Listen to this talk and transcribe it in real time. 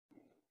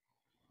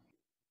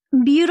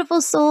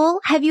Beautiful soul,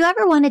 have you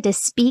ever wanted to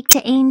speak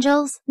to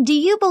angels? Do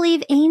you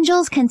believe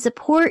angels can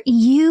support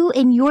you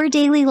in your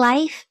daily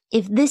life?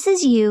 If this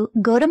is you,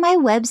 go to my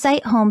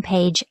website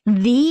homepage,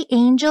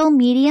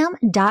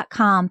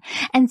 theangelmedium.com,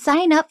 and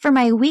sign up for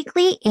my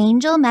weekly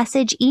angel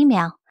message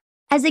email.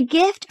 As a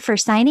gift for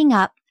signing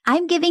up,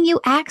 I'm giving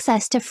you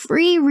access to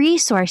free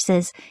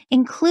resources,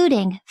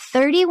 including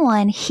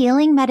 31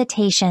 healing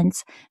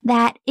meditations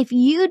that, if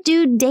you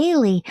do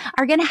daily,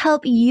 are going to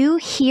help you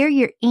hear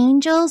your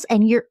angels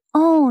and your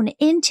own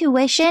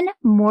intuition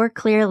more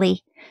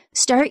clearly.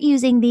 Start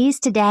using these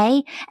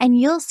today, and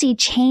you'll see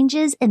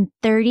changes in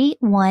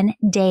 31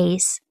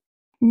 days.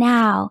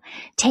 Now,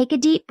 take a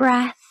deep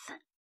breath.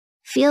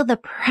 Feel the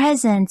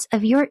presence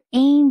of your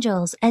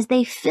angels as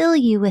they fill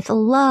you with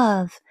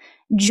love,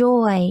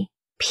 joy,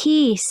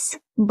 peace,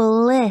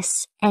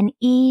 bliss, and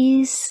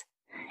ease.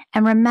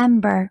 And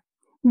remember,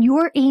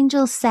 your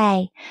angels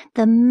say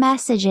the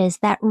messages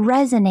that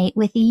resonate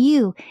with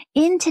you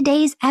in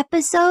today's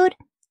episode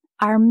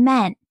are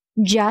meant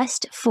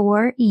just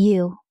for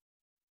you.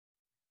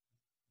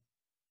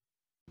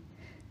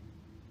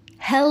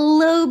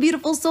 Hello,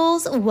 beautiful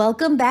souls.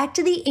 Welcome back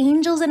to the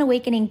Angels and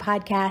Awakening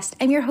podcast.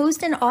 I'm your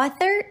host and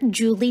author,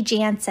 Julie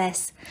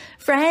Jancius.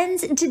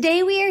 Friends,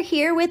 today we are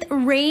here with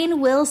Rainn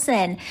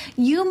Wilson.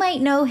 You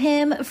might know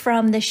him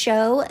from the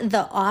show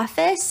The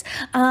Office,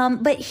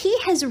 but he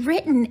has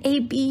written a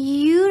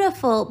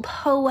beautiful,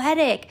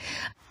 poetic,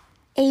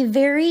 a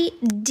very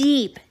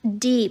deep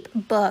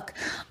book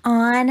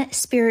on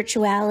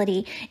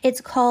spirituality.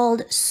 It's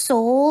called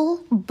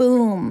Soul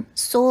Boom,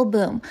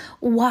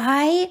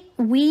 Why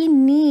We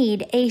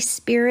Need a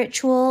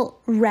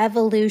Spiritual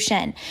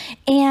Revolution.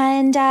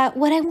 And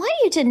what I want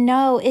you to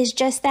know is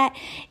just that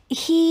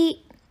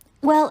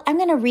I'm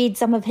going to read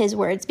some of his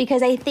words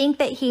because I think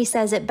that he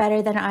says it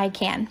better than I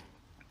can.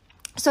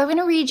 So I'm going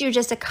to read you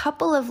just a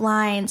couple of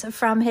lines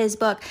from his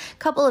book, a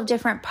couple of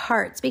different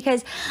parts,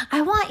 because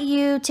I want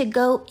you to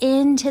go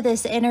into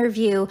this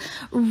interview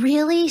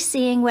really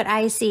seeing what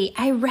I see.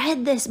 I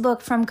read this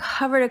book from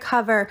cover to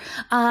cover,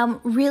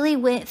 really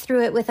went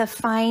through it with a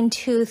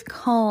fine-tooth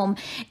comb,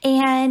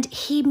 and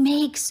he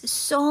makes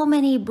so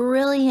many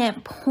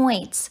brilliant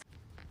points.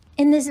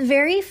 In this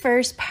very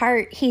first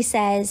part, he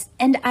says,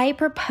 "And I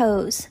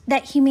propose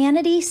that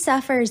humanity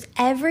suffers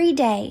every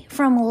day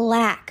from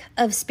lack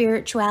of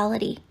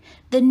spirituality,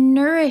 the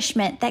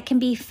nourishment that can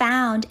be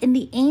found in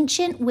the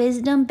ancient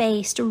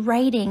wisdom-based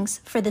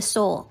writings for the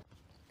soul.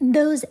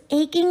 Those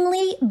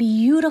achingly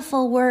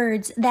beautiful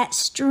words that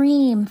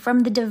stream from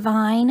the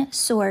divine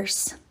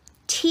source.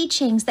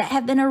 Teachings that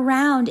have been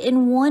around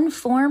in one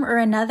form or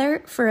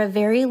another for a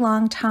very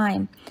long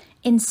time.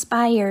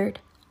 Inspired,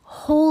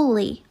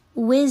 holy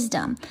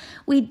wisdom.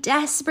 We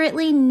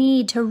desperately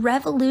need to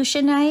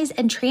revolutionize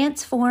and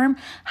transform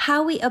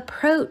how we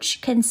approach,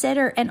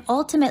 consider, and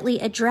ultimately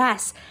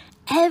address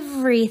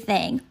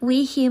everything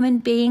we human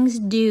beings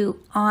do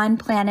on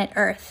planet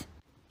Earth.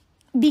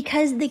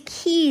 Because the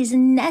keys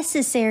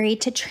necessary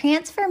to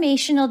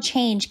transformational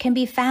change can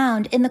be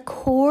found in the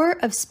core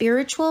of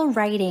spiritual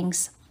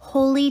writings,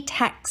 holy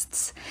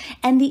texts,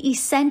 and the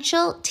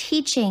essential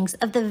teachings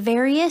of the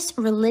various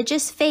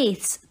religious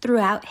faiths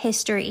throughout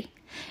history.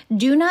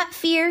 Do not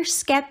fear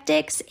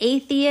skeptics,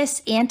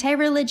 atheists,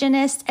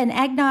 anti-religionists, and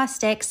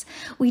agnostics.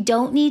 We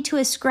don't need to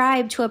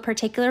ascribe to a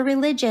particular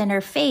religion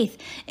or faith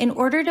in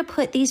order to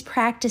put these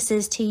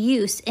practices to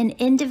use in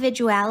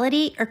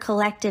individuality or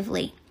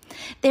collectively.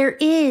 There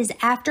is,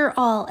 after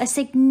all, a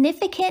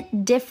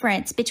significant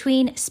difference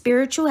between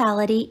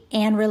spirituality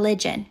and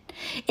religion.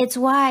 It's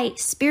why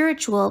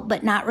spiritual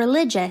but not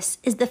religious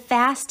is the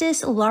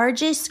fastest,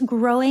 largest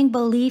growing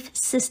belief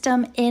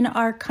system in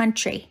our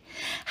country.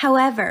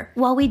 However,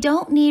 while we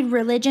don't need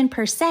religion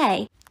per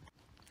se,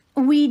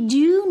 we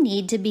do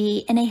need to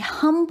be in a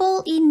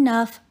humble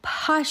enough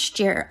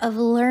posture of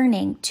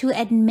learning to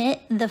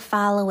admit the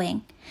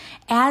following.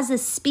 As a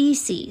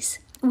species,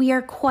 we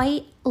are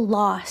quite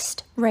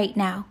lost right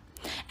now.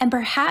 And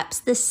perhaps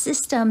the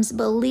systems,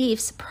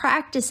 beliefs,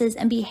 practices,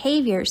 and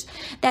behaviors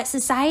that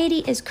society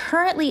is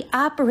currently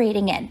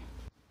operating in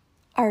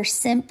are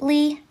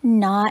simply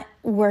not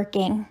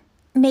working.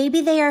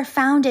 Maybe they are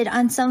founded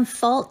on some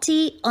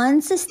faulty,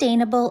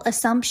 unsustainable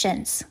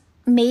assumptions.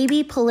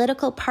 Maybe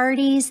political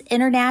parties,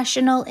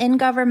 international,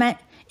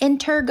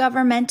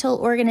 intergovernmental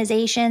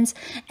organizations,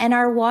 and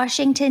our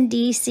Washington,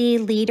 D.C.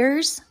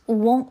 leaders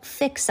won't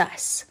fix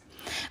us.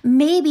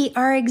 Maybe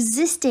our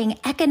existing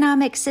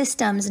economic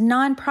systems,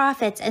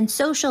 nonprofits, and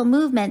social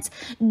movements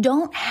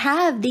don't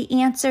have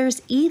the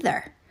answers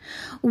either.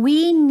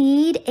 We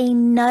need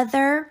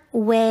another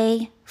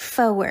way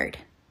forward,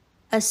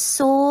 a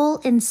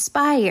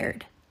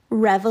soul-inspired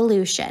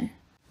revolution.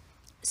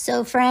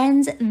 So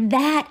friends,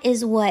 that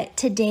is what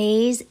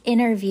today's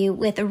interview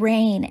with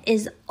Rainn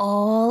is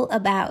all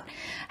about.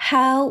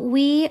 How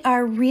we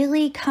are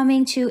really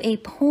coming to a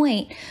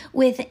point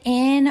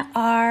within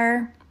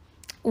our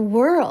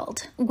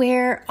world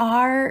where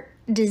our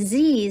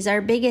disease,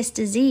 our biggest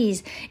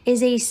disease,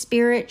 is a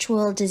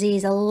spiritual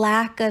disease, a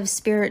lack of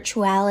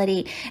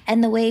spirituality.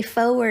 And the way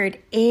forward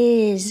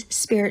is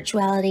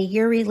spirituality,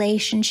 your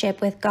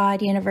relationship with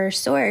God, universe,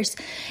 source.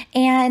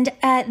 And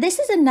this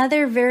is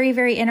another very,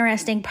 very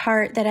interesting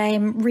part that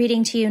I'm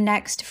reading to you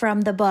next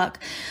from the book.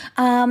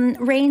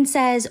 Rainn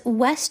says,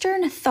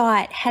 Western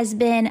thought has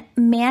been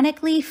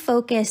manically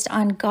focused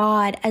on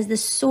God as the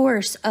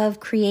source of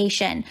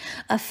creation,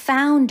 a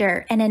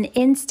founder and an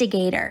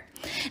instigator.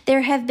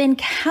 There have been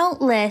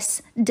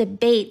countless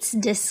debates,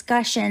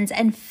 discussions,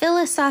 and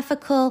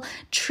philosophical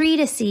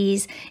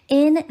treatises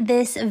in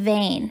this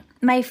vein.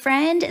 My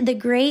friend, the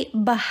great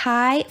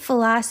Baha'i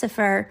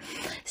philosopher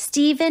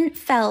Stephen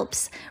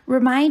Phelps,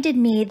 reminded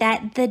me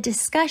that the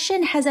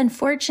discussion has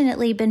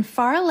unfortunately been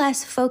far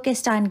less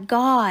focused on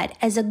God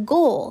as a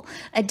goal,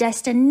 a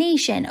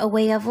destination, a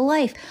way of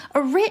life,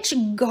 a rich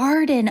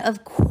garden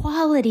of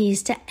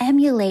qualities to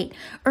emulate,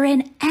 or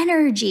an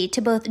energy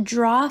to both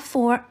draw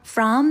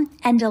from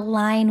and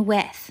align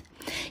with.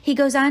 He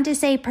goes on to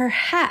say,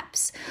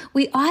 perhaps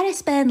we ought to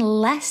spend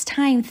less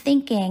time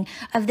thinking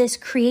of this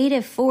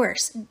creative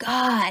force,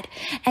 God,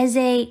 as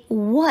a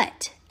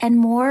what and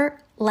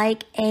more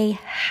like a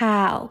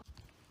how.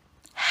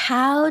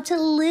 How to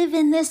live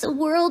in this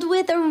world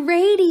with a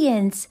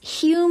radiance,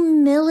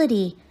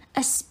 humility,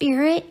 a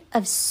spirit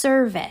of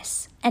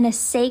service, and a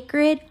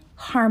sacred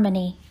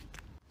harmony.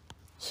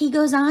 He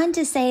goes on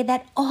to say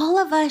that all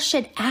of us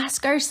should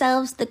ask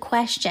ourselves the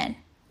question,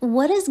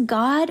 what does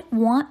God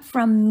want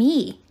from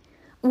me?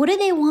 What do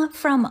they want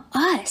from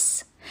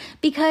us?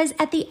 Because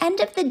at the end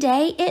of the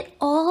day, it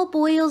all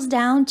boils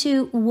down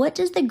to what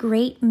does the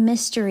great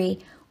mystery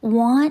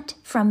want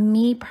from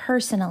me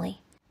personally?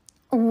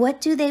 What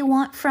do they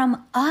want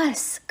from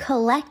us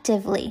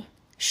collectively?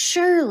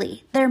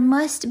 Surely there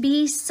must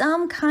be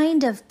some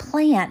kind of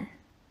plan.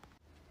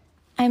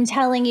 I'm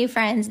telling you,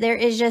 friends, there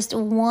is just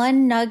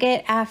one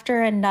nugget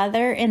after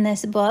another in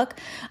this book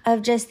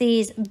of just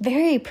these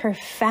very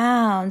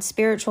profound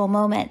spiritual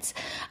moments.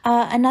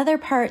 Another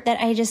part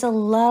that I just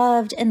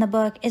loved in the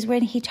book is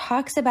when he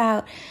talks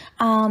about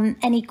and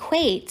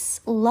equates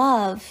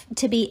love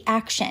to be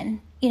action.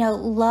 You know,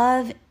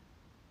 love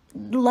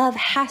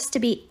has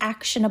to be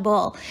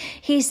actionable.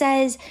 He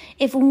says,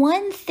 if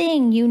one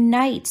thing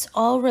unites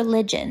all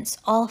religions,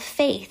 all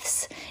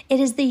faiths, it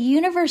is the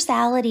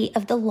universality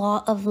of the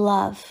law of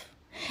love.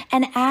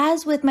 And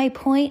as with my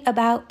point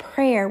about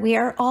prayer, we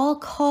are all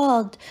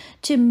called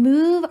to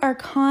move our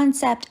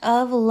concept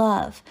of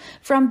love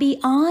from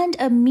beyond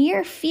a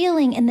mere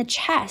feeling in the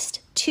chest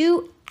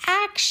to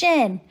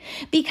action.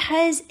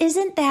 Because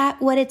isn't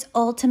that what it's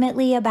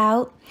ultimately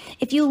about?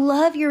 If you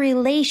love your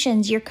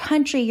relations, your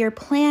country, your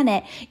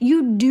planet,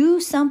 you do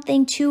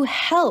something to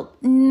help,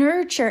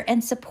 nurture,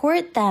 and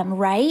support them,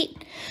 right?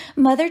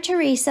 Mother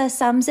Teresa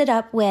sums it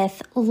up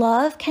with,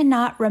 love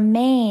cannot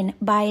remain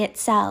by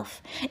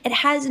itself. It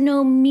has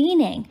no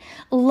meaning.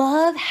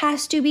 Love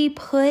has to be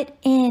put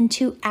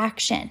into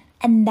action,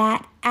 and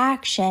that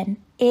action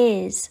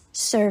is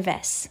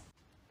service.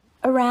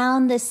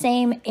 Around the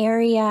same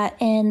area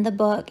in the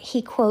book,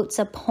 he quotes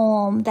a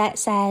poem that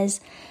says,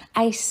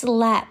 I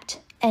slept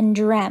and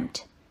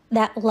dreamt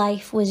that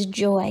life was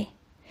joy.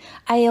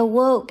 I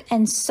awoke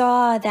and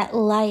saw that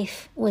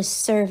life was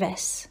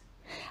service.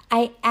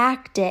 I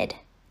acted,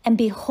 and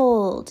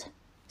behold,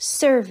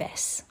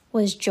 service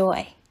was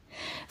joy.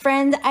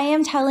 Friends, I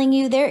am telling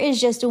you, there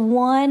is just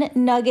one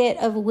nugget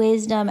of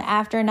wisdom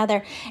after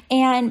another.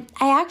 And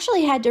I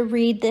actually had to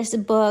read this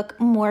book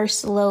more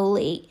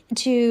slowly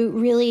to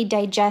really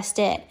digest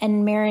it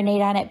and marinate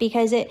on it,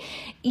 because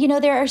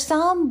there are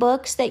some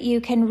books that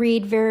you can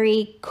read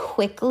very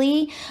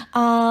quickly.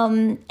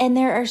 And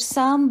there are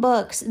some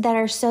books that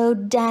are so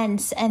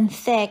dense and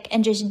thick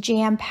and just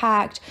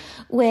jam-packed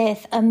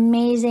with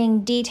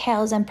amazing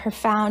details and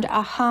profound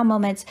aha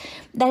moments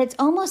that it's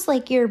almost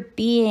like your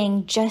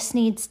being just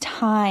needs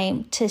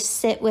time to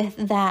sit with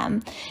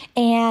them.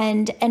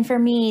 And for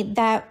me,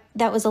 that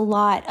was a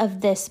lot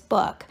of this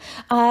book.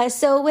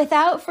 So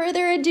without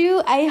further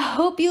ado, I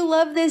hope you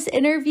love this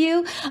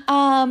interview.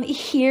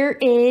 Here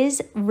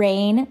is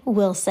Rainn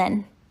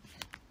Wilson.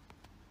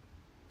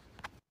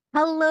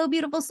 Hello,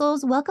 beautiful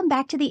souls. Welcome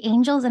back to the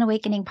Angels and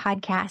Awakening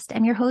podcast.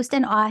 I'm your host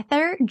and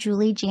author,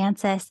 Julie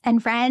Jancius.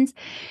 And friends,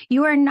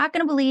 you are not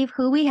going to believe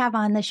who we have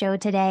on the show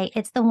today.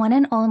 It's the one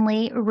and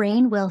only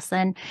Rainn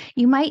Wilson.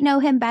 You might know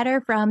him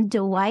better from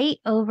Dwight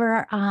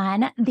over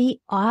on The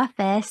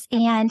Office.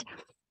 And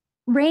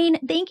Rainn,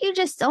 thank you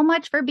just so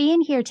much for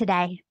being here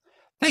today.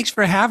 Thanks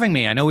for having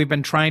me. I know we've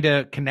been trying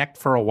to connect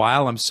for a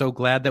while. I'm so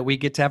glad that we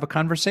get to have a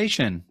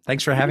conversation.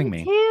 Thanks for having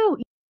me. Too.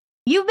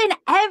 You've been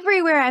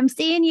everywhere. I'm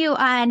seeing you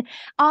on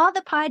all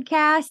the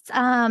podcasts,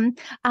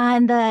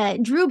 on the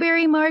Drew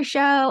Barrymore show,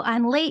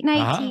 on late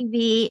night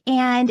TV,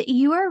 and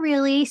you are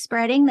really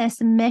spreading this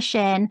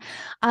mission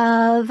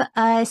of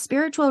a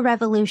spiritual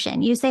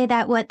revolution. You say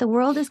that what the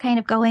world is kind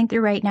of going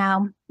through right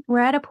now, we're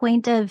at a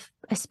point of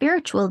a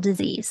spiritual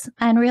disease,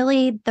 and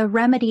really the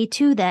remedy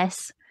to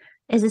this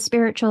is a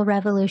spiritual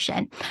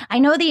revolution. I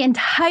know the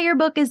entire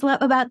book is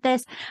about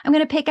this. I'm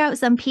going to pick out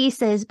some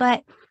pieces,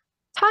 but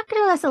talk to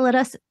us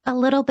a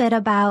little bit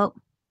about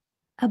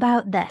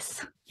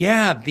this.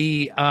 Yeah,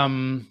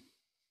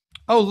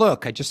 oh,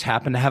 look, I just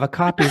happen to have a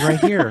copy right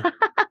here.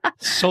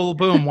 Soul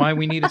Boom, Why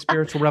We Need a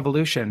Spiritual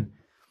Revolution.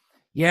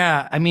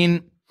 Yeah, I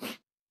mean,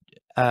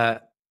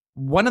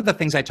 one of the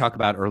things I talk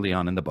about early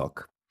on in the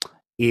book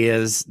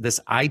is this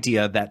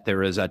idea that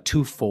there is a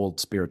twofold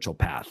spiritual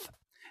path,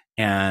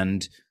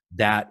 and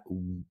that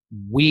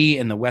we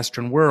in the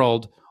Western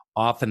world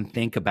often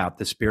think about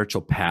the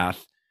spiritual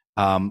path,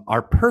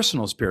 our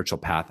personal spiritual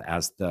path,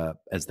 as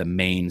the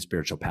main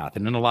spiritual path.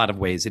 And in a lot of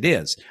ways it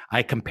is.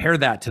 I compare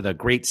that to the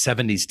great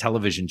 70s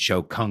television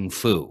show Kung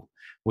Fu,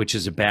 which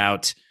is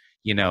about,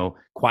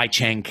 Kwai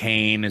Chang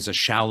Caine is a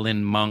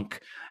Shaolin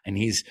monk, and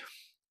he's,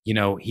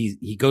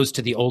 he goes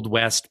to the Old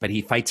West, but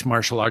he fights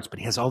martial arts, but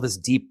he has all this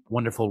deep,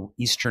 wonderful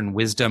Eastern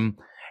wisdom.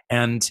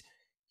 And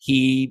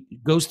he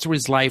goes through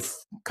his life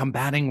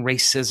combating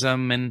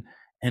racism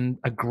and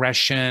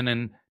aggression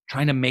and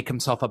trying to make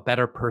himself a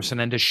better person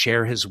and to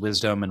share his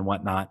wisdom and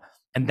whatnot.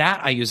 And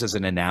that I use as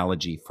an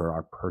analogy for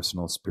our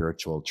personal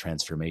spiritual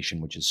transformation,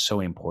 which is so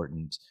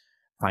important.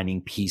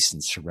 Finding peace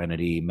and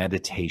serenity,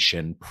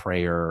 meditation,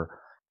 prayer,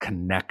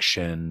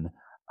 connection,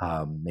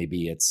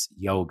 maybe it's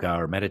yoga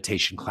or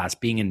meditation class,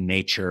 being in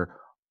nature,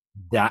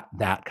 that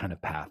kind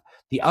of path.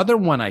 The other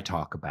one I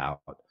talk about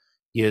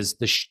is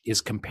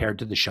compared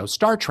to the show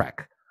Star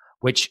Trek,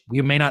 which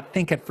you may not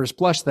think at first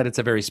blush that it's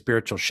a very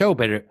spiritual show,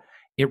 but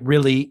it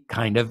really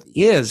kind of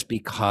is,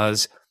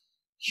 because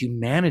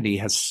humanity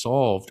has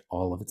solved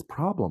all of its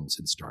problems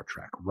in Star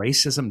Trek.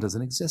 Racism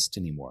doesn't exist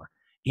anymore.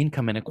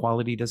 Income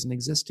inequality doesn't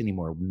exist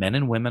anymore. Men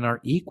and women are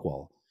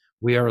equal.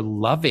 We are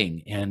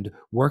loving and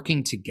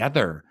working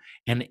together.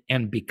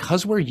 And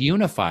because we're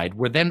unified,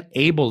 we're then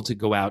able to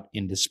go out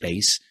into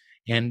space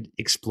and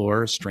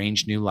explore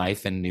strange new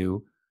life and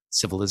new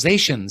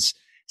civilizations.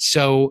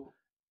 So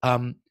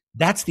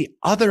that's the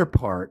other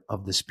part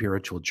of the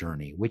spiritual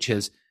journey, which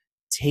is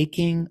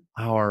taking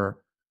our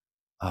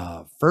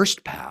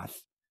first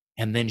path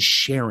and then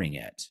sharing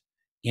it.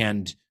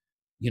 And,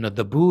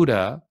 the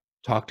Buddha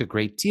talked a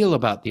great deal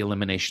about the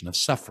elimination of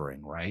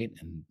suffering, right?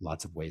 And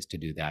lots of ways to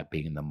do that,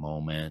 being in the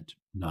moment,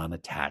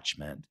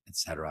 non-attachment,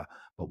 etc.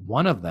 But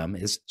one of them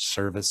is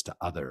service to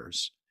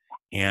others.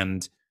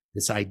 And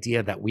this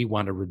idea that we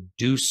want to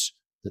reduce,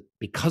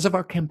 because of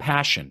our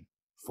compassion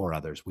for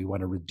others, we want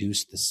to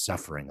reduce the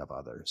suffering of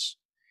others.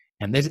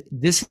 And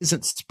this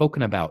isn't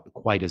spoken about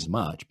quite as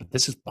much, but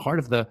this is part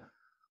of the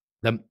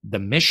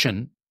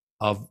mission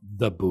of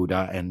the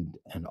Buddha and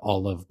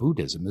all of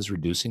Buddhism, is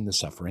reducing the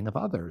suffering of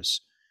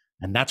others.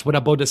 And that's what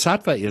a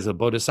bodhisattva is. A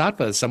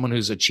bodhisattva is someone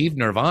who's achieved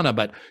nirvana,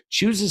 but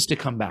chooses to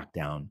come back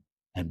down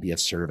and be of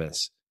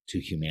service to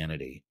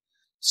humanity.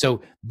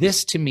 So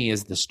this, to me,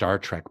 is the Star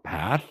Trek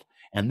path.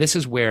 And this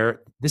is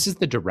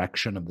the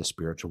direction of the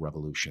spiritual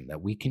revolution,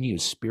 that we can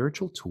use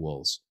spiritual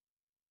tools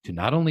to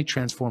not only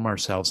transform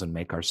ourselves and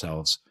make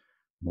ourselves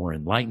more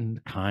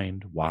enlightened,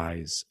 kind,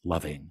 wise,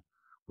 loving.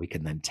 We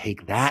can then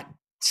take that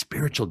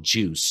spiritual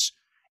juice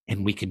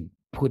and we can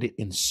put it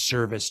in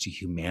service to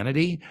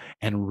humanity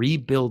and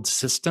rebuild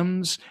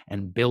systems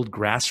and build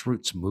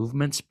grassroots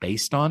movements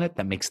based on it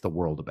that makes the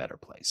world a better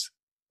place.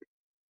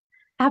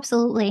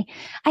 Absolutely.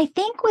 I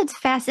think what's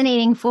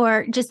fascinating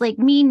for just like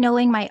me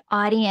knowing my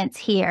audience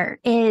here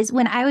is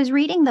when I was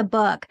reading the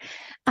book,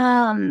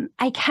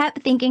 I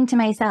kept thinking to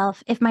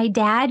myself, if my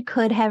dad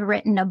could have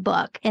written a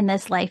book in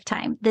this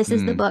lifetime, this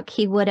is the book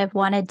he would have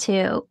wanted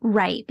to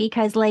write,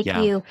 because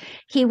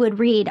he would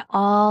read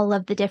all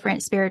of the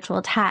different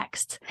spiritual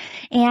texts.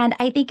 And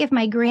I think if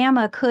my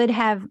grandma could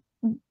have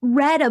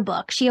read a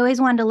book, she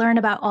always wanted to learn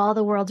about all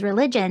the world's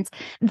religions.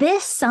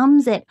 This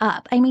sums it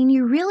up. I mean,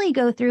 you really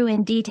go through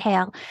in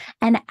detail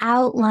and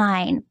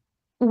outline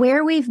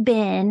where we've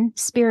been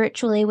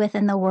spiritually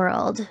within the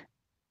world,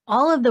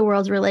 all of the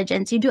world's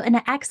religions. You do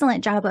an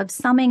excellent job of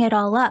summing it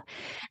all up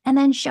and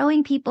then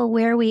showing people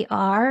where we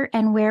are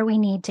and where we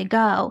need to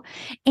go.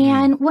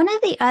 And one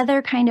of the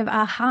other kind of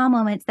aha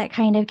moments that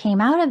kind of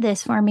came out of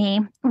this for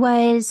me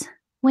was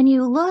when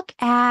you look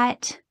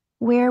at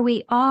where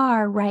we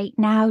are right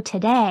now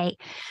today,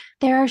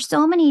 there are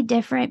so many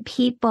different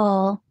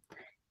people.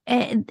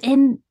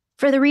 And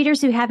for the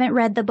readers who haven't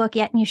read the book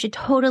yet, and you should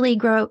totally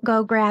go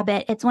grab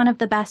it. It's one of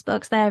the best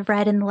books that I've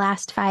read in the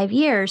last 5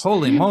 years.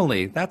 Holy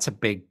moly, that's a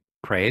big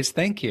praise.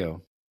 Thank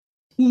you.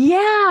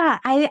 Yeah,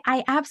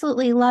 I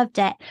absolutely loved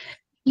it.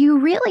 You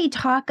really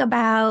talk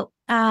about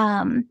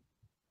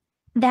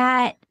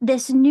that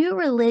this new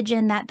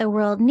religion that the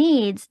world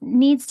needs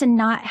to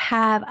not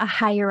have a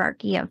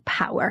hierarchy of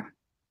power.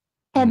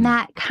 And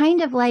that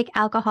kind of like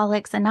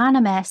Alcoholics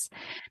Anonymous,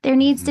 there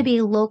needs to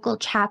be local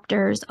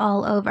chapters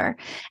all over.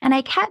 And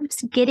I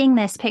kept getting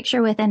this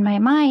picture within my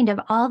mind of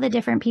all the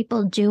different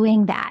people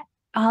doing that,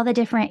 all the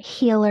different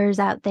healers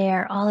out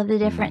there, all of the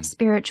different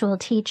spiritual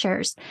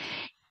teachers.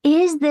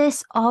 Is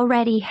this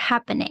already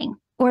happening?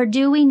 Or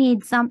do we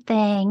need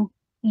something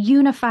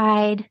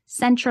unified,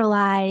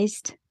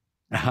 centralized?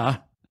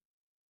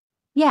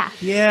 Yeah.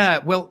 Yeah.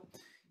 Well,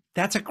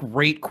 that's a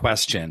great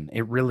question.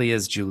 It really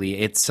is, Julie.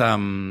 It's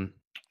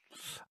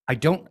I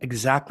don't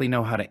exactly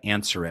know how to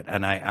answer it,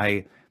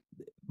 and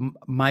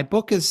my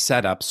book is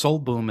set up. Soul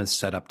Boom is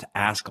set up to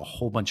ask a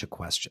whole bunch of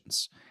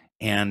questions.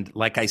 And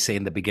like I say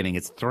in the beginning,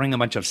 it's throwing a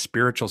bunch of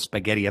spiritual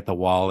spaghetti at the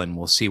wall, and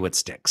we'll see what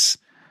sticks.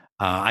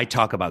 I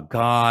talk about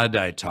God.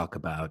 I talk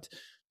about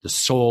the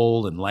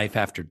soul and life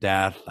after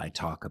death. I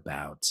talk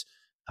about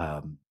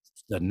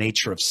the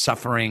nature of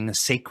suffering,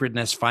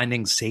 sacredness,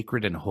 finding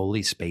sacred and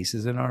holy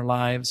spaces in our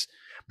lives.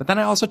 But then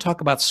I also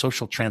talk about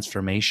social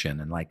transformation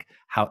and like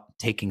how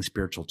taking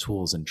spiritual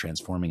tools and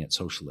transforming it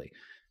socially.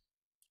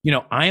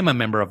 I am a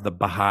member of the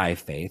Baha'i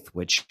faith,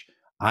 which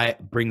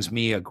brings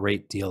me a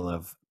great deal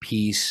of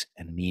peace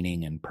and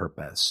meaning and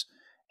purpose.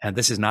 And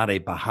this is not a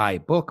Baha'i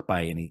book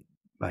by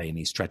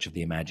any stretch of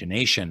the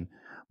imagination,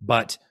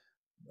 but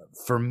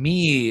for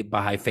me,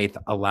 Baha'i faith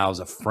allows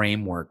a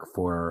framework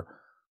for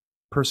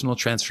personal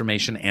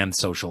transformation and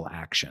social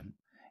action.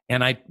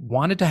 And I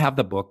wanted to have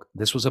the book.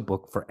 This was a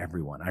book for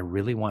everyone. I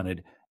really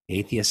wanted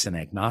atheists and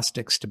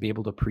agnostics to be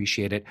able to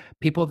appreciate it,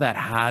 people that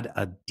had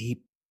a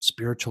deep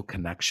spiritual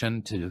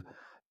connection to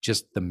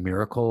just the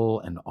miracle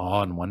and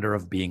awe and wonder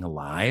of being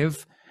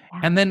alive. Yeah.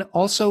 And then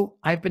also,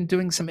 I've been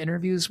doing some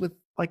interviews with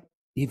like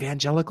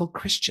evangelical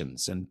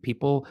Christians and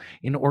people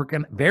in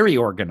very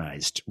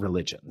organized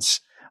religions.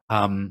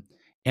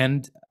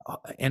 And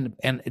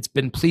it's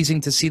been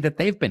pleasing to see that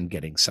they've been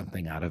getting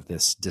something out of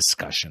this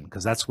discussion,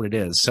 because that's what it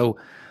is. So,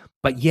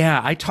 but yeah,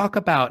 I talk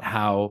about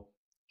how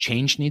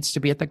change needs to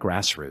be at the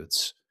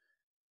grassroots,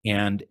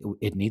 and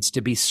it needs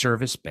to be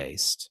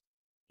service-based,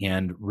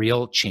 and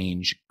real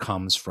change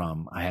comes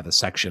from, I have a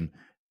section,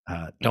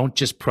 don't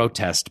just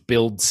protest,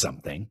 build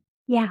something.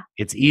 Yeah.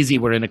 It's easy.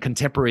 We're in a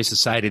contemporary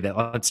society that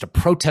wants to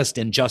protest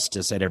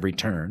injustice at every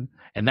turn,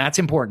 and that's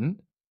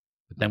important,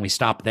 but then we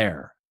stop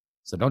there.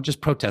 So don't just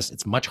protest.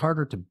 It's much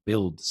harder to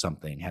build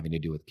something having to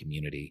do with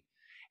community.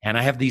 And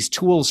I have these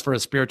tools for a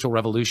spiritual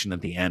revolution at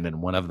the end.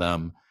 And one of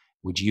them,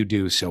 which you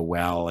do so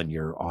well and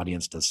your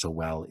audience does so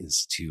well,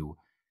 is to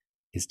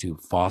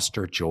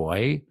foster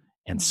joy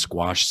and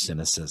squash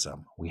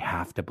cynicism. We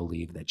have to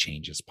believe that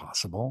change is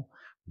possible.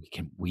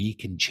 We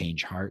can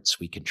change hearts.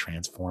 We can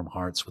transform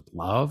hearts with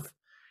love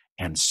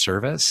and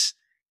service,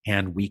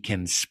 and we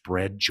can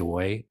spread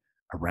joy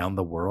around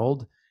the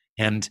world.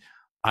 And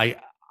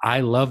I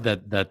love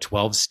that the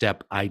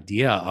 12-step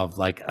idea of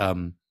like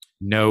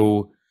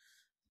no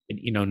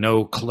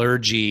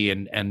clergy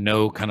and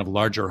no kind of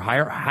larger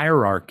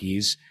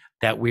hierarchies,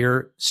 that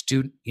we're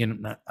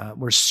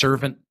we're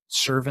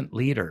servant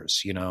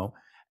leaders,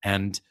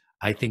 and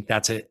I think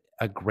that's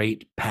a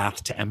great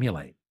path to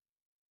emulate.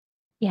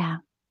 Yeah.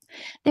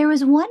 There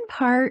was one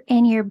part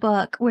in your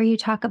book where you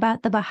talk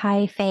about the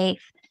Baha'i faith,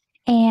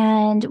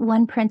 and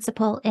one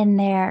principle in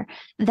there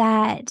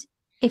that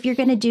if you're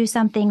going to do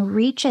something,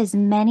 reach as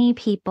many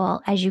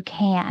people as you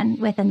can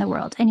within the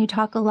world. And you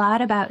talk a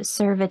lot about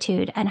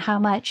servitude and how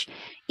much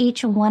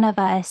each one of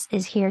us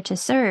is here to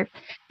serve.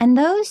 And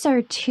those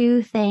are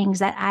two things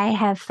that I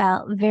have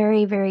felt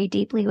very, very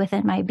deeply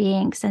within my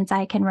being since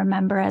I can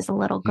remember as a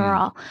little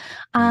girl.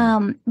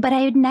 But I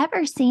had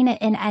never seen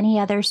it in any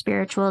other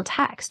spiritual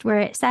text where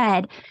it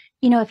said,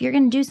 if you're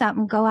going to do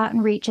something, go out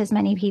and reach as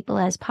many people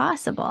as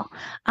possible.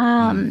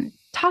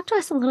 Talk to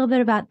us a little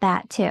bit about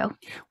that too.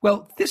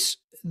 Well, this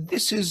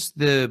is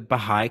the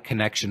Baha'i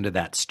connection to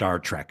that Star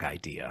Trek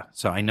idea.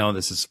 So I know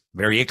this is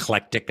very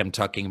eclectic. I'm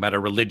talking about a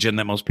religion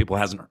that most people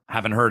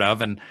haven't heard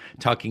of, and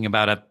talking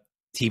about a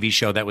TV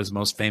show that was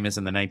most famous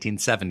in the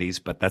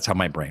 1970s, but that's how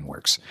my brain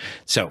works.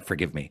 So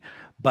forgive me.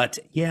 But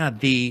yeah,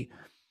 the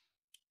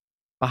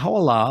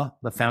Baha'u'llah,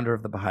 the founder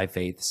of the Baha'i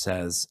faith,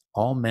 says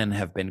all men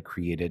have been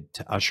created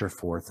to usher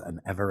forth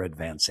an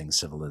ever-advancing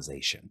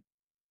civilization.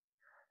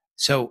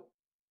 So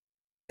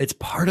it's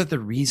part of the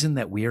reason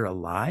that we are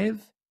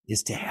alive,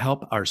 is to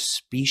help our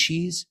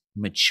species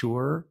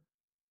mature,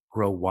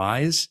 grow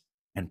wise,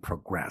 and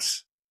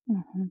progress.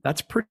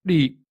 That's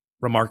pretty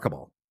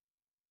remarkable.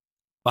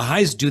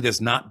 Baha'is do this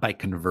not by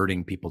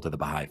converting people to the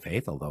Baha'i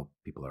faith, although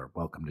people are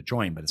welcome to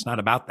join, but it's not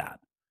about that.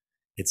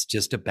 It's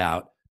just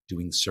about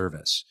doing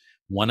service.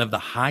 One of the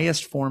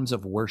highest forms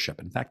of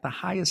worship, in fact, the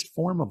highest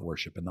form of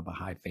worship in the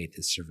Baha'i faith,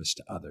 is service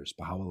to others.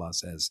 Baha'u'llah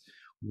says,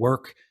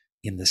 work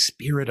in the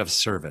spirit of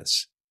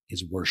service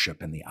is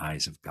worship in the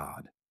eyes of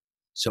God.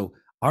 So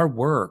our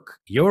work,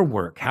 your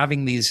work,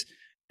 having these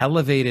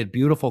elevated,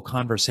 beautiful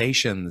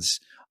conversations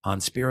on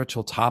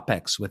spiritual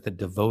topics with a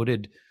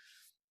devoted,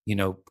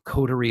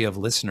 coterie of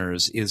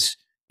listeners is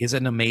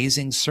an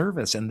amazing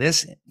service. And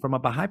this, from a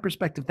Baha'i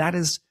perspective, that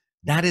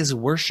is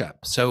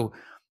worship. So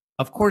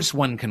of course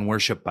one can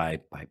worship by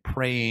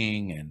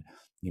praying and,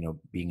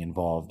 being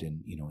involved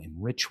in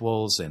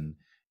rituals and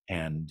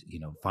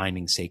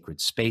finding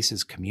sacred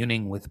spaces,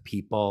 communing with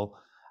people.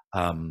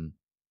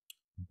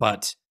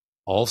 But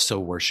also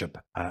worship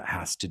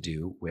has to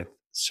do with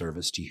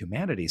service to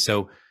humanity.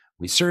 So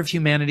we serve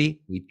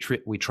humanity.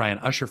 We try and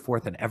usher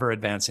forth an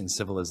ever-advancing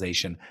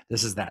civilization.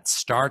 This is that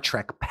Star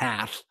Trek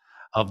path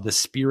of the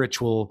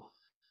spiritual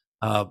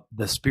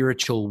the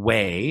spiritual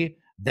way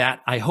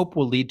that I hope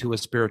will lead to a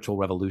spiritual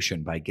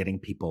revolution by getting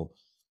people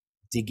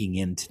digging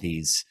into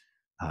these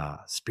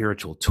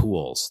spiritual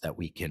tools that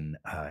we can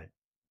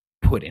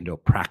put into a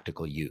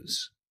practical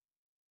use.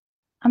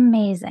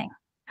 Amazing.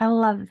 I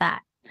love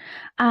that.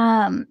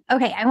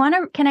 Okay,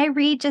 can I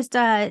read just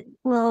a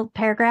little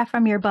paragraph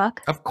from your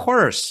book? Of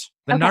course.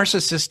 The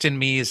narcissist in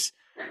me is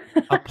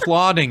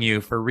applauding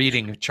you for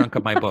reading a chunk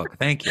of my book.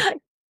 Thank you.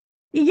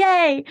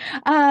 Yay.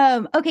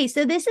 Okay,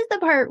 so this is the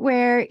part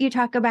where you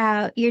talk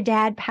about your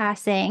dad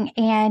passing,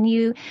 and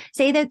you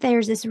say that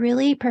there's this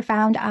really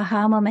profound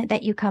aha moment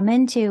that you come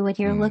into when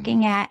you're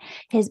looking at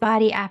his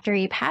body after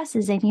he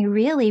passes, and you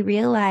really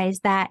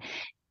realize that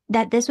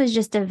this was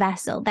just a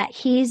vessel, that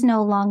he's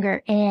no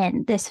longer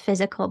in this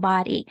physical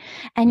body.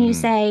 And you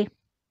say,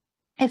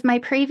 if my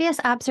previous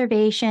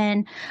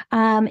observation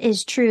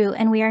is true,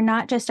 and we are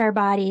not just our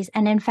bodies,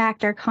 and in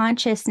fact, our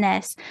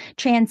consciousness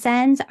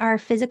transcends our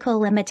physical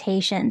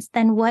limitations,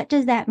 then what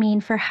does that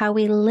mean for how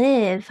we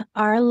live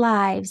our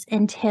lives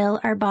until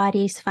our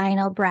body's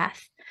final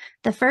breath?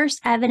 The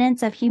first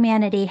evidence of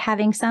humanity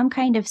having some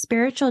kind of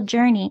spiritual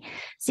journey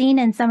seen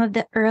in some of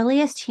the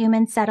earliest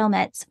human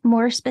settlements,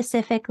 more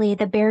specifically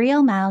the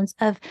burial mounds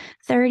of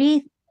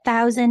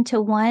 30,000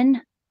 to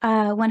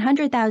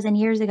 100,000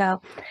 years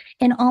ago.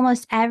 In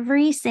almost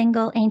every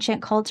single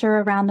ancient culture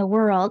around the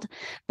world,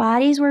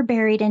 bodies were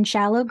buried in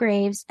shallow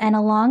graves, and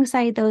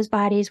alongside those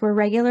bodies were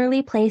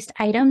regularly placed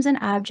items and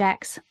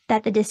objects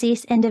that the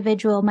deceased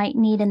individual might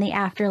need in the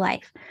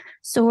afterlife.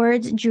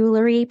 Swords,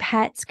 jewelry,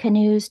 pets,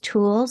 canoes,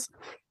 tools.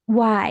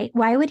 Why?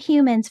 Why would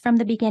humans from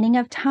the beginning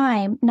of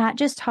time not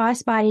just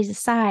toss bodies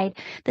aside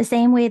the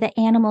same way that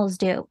animals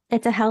do?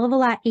 It's a hell of a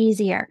lot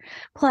easier.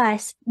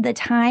 Plus, the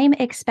time,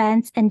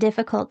 expense, and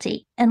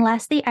difficulty,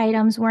 unless the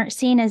items weren't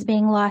seen as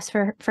being lost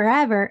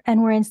forever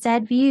and were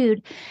instead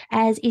viewed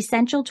as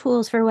essential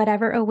tools for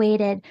whatever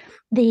awaited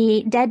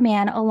the dead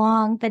man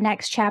along the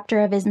next chapter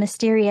of his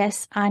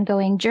mysterious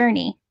ongoing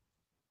journey.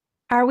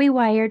 Are we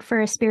wired for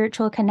a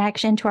spiritual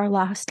connection to our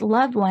lost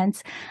loved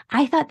ones?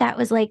 I thought that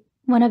was like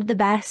one of the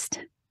best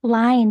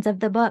lines of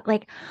the book.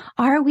 Like,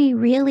 are we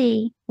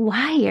really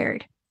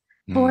wired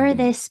for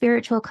this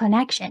spiritual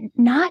connection,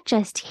 not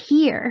just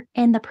here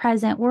in the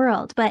present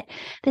world? But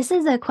this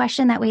is a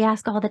question that we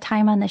ask all the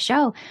time on the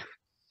show.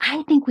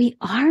 I think we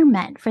are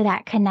meant for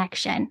that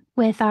connection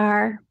with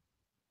our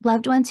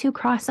loved ones who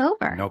cross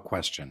over. No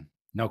question.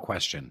 No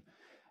question.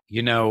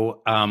 You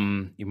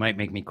might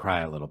make me cry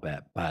a little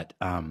bit, but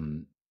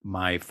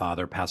my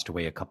father passed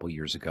away a couple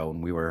years ago,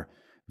 and we were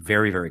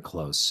very, very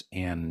close.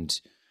 And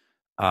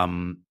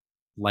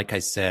like I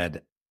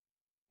said,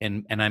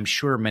 and I'm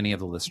sure many of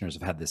the listeners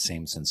have had the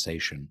same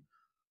sensation,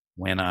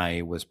 when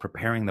I was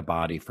preparing the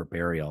body for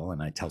burial,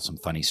 and I tell some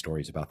funny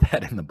stories about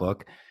that in the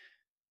book,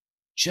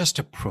 just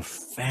a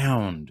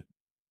profound,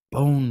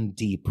 bone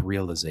deep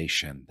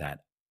realization that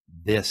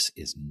this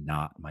is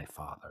not my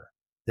father.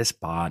 This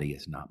body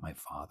is not my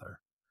father.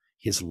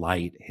 His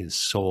light, his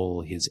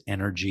soul, his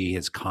energy,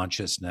 his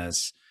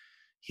consciousness,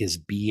 his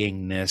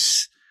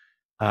beingness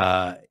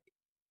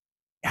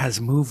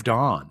has moved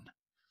on.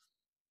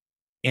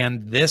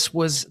 And this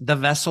was the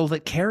vessel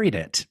that carried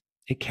it.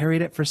 It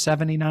carried it for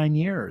 79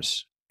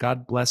 years.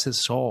 God bless his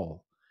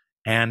soul.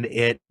 And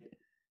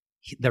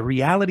the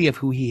reality of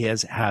who he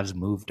is has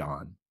moved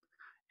on.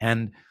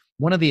 And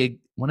one of the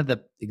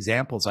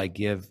examples I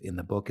give in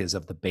the book is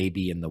of the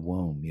baby in the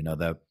womb.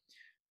 The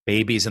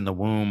babies in the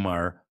womb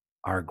are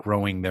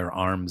growing their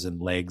arms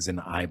and legs and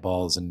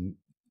eyeballs and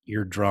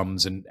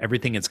eardrums and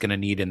everything it's going to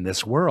need in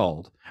this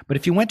world. But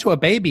if you went to a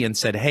baby and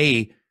said,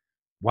 hey,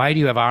 why do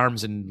you have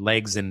arms and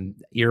legs and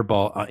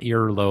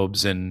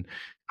earlobes and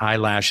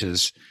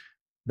eyelashes?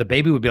 The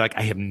baby would be like,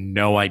 I have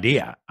no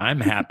idea.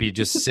 I'm happy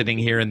just sitting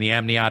here in the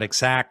amniotic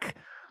sac,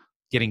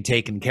 getting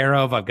taken care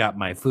of. I've got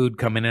my food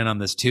coming in on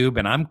this tube,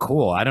 and I'm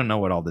cool. I don't know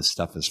what all this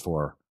stuff is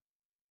for.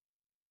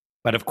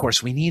 But of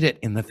course, we need it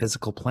in the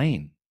physical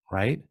plane,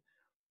 right?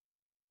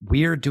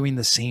 We're doing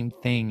the same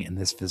thing in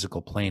this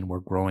physical plane.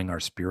 We're growing our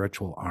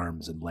spiritual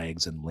arms and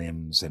legs and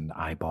limbs and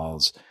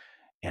eyeballs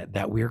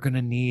that we're going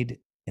to need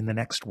in the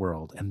next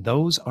world. And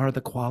those are the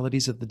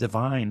qualities of the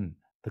divine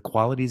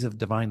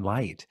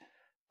light.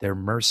 They're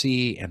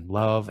mercy and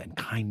love and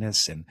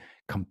kindness and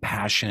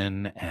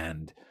compassion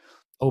and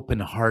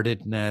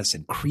open-heartedness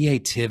and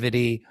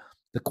creativity,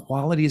 the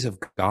qualities of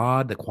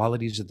God, the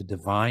qualities of the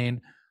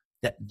divine,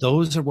 that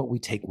those are what we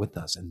take with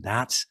us. And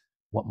that's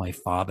what my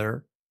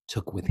father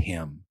took with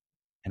him.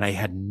 And I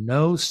had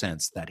no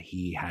sense that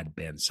he had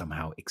been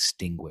somehow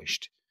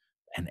extinguished,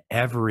 and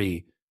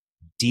every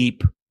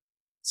deep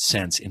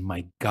sense in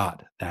my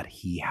gut that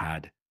he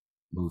had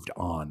moved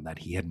on, that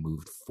he had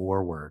moved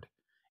forward.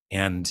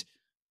 And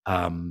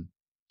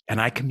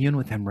I commune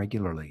with him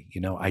regularly.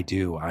 I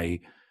do.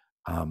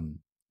 In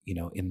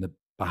the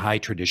Baha'i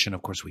tradition,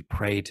 of course, we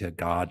pray to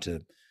God,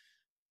 to,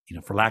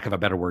 for lack of a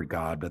better word,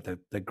 God, but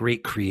the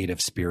great creative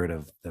spirit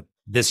of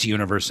this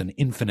universe and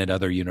infinite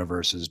other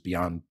universes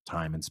beyond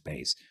time and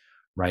space,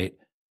 right?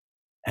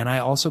 And I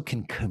also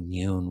can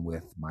commune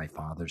with my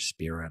Father's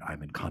Spirit.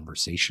 I'm in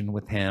conversation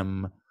with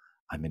him.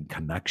 I'm in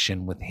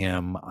connection with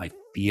him. I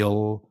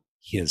feel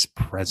his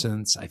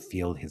presence. I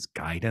feel his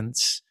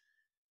guidance.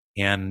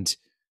 And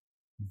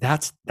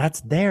that's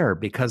there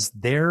because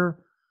they're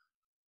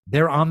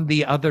on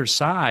the other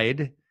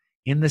side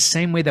in the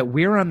same way that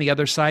we're on the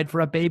other side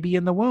for a baby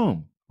in the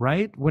womb,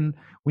 right? When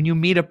you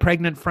meet a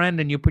pregnant friend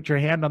and you put your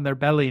hand on their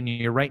belly and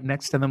you're right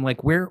next to them,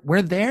 like we're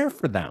there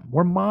for them.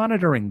 We're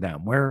monitoring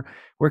them. We're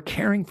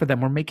caring for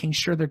them. We're making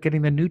sure they're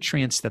getting the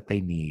nutrients that they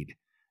need.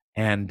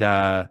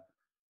 And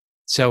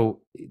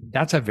so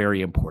that's a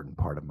very important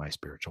part of my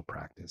spiritual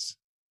practice.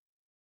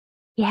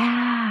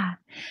 Yeah.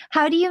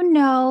 How do you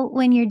know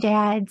when your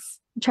dad's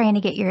trying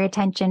to get your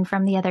attention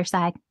from the other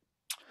side?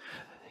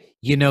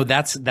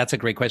 That's a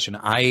great question.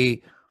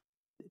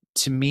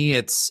 To me,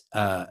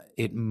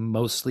 it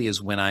mostly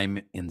is when I'm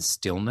in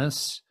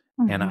stillness,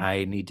 and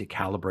I need to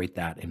calibrate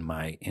that in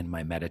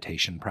my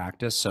meditation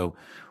practice. So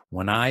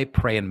when I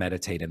pray and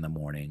meditate in the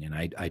morning, and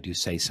I do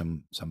say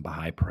some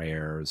Baha'i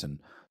prayers and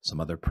some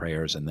other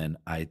prayers, and then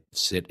I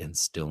sit in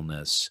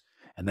stillness,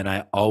 and then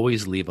I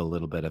always leave a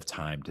little bit of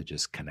time to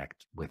just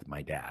connect with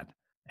my dad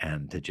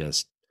and to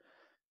just,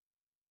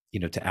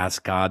 to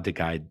ask God to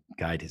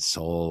guide his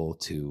soul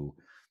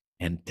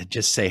and to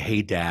just say,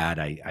 "Hey, Dad,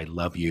 I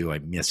love you. I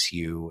miss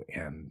you."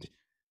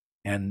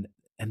 And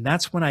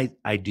that's when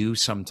I do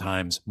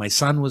sometimes. My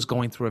son was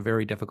going through a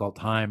very difficult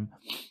time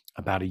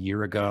about a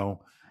year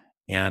ago,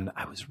 and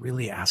I was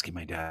really asking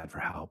my dad for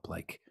help.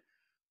 Like,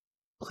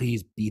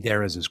 please be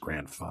there as his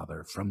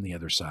grandfather from the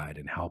other side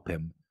and help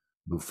him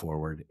move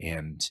forward.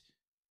 And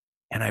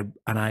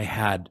I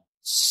had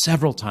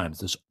several times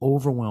this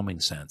overwhelming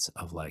sense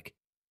of like,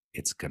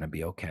 it's gonna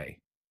be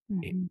okay.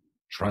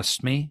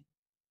 Trust me.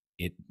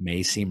 It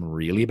may seem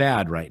really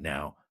bad right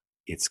now.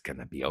 It's going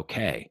to be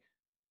okay.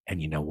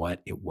 And you know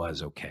what? It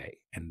was okay.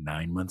 And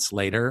 9 months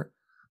later,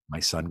 my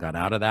son got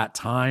out of that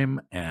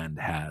time and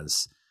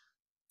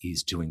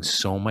he's doing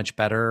so much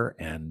better.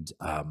 And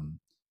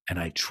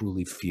I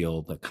truly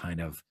feel the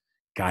kind of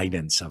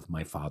guidance of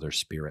my Father's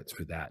Spirit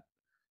through that.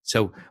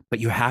 So, but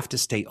you have to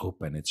stay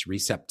open. It's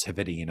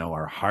receptivity.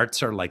 Our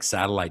hearts are like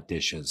satellite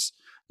dishes,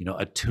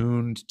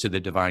 attuned to the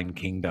divine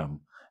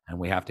kingdom, and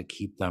we have to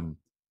keep them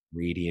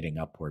radiating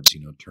upwards,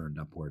 turned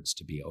upwards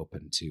to be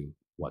open to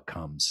what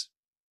comes.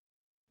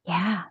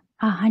 Yeah,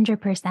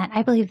 100%.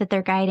 I believe that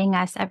they're guiding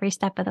us every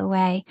step of the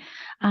way.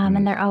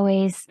 And they're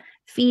always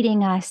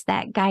feeding us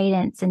that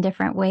guidance in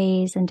different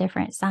ways and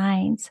different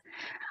signs.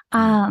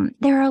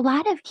 There are a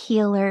lot of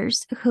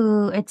healers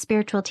and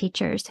spiritual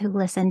teachers who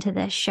listen to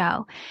this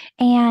show.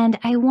 And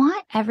I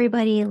want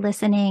everybody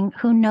listening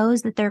who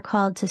knows that they're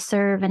called to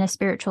serve in a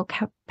spiritual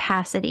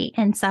capacity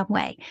in some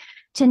way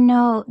to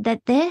know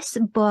that this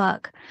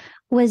book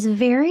was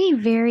very,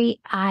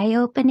 very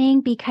eye-opening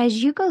because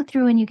you go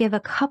through and you give a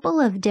couple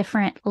of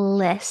different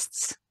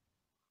lists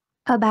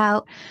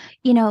about,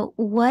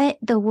 what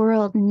the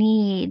world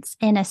needs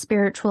in a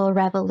spiritual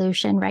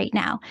revolution right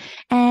now.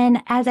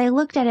 And as I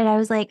looked at it, I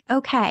was like,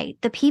 okay,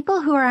 the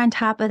people who are on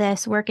top of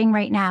this working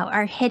right now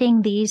are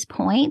hitting these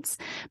points,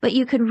 but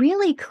you could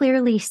really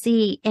clearly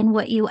see in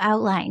what you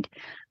outlined,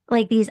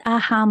 like these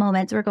aha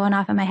moments were going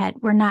off in my head.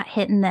 We're not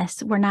hitting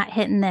this. We're not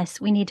hitting this.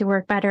 We need to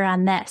work better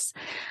on this.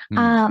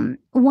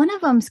 One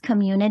of them's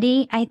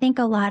community. I think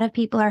a lot of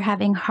people are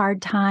having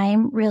hard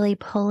time really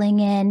pulling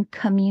in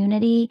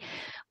community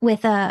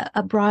with a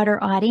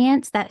broader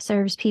audience that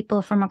serves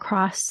people from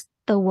across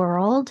the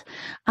world.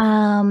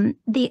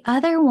 The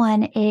other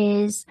one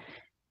is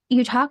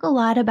you talk a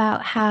lot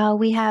about how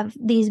we have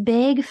these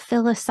big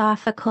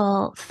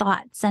philosophical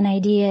thoughts and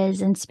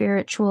ideas and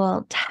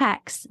spiritual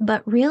texts,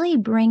 but really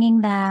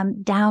bringing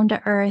them down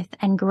to earth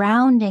and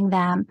grounding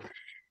them,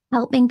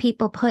 helping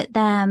people put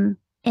them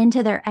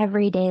into their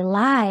everyday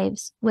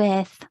lives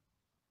with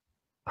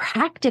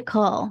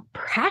practical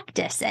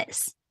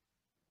practices.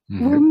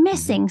 We're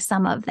missing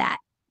some of that,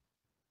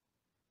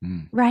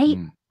 right?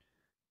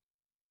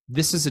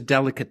 This is a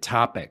delicate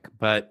topic,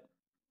 but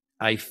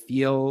I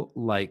feel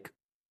like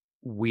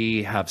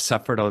we have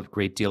suffered a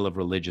great deal of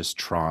religious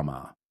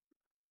trauma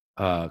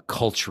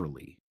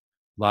culturally.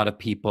 A lot of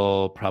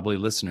people, probably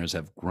listeners,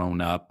 have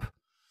grown up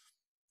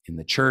in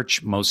the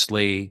church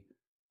mostly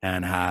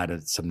and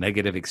had some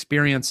negative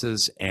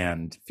experiences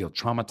and feel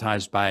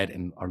traumatized by it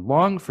and are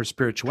long for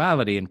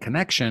spirituality and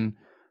connection,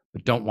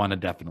 but don't want to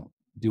definitely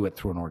do it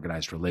through an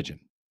organized religion.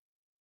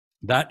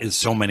 That is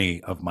so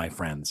many of my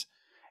friends.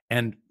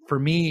 And for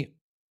me,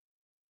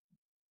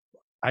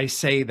 I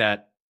say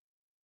that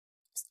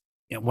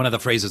one of the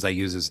phrases I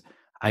use is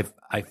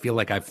I feel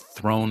like I've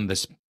thrown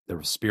the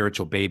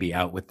spiritual baby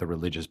out with the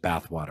religious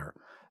bathwater,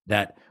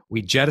 that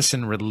we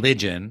jettison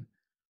religion,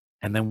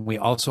 and then we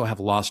also have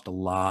lost a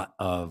lot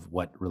of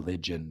what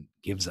religion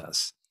gives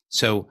us.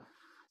 So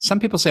some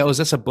people say, oh, is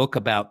this a book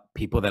about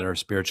people that are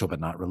spiritual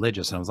but not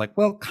religious? And I was like,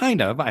 well, kind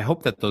of. I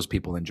hope that those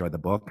people enjoy the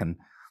book.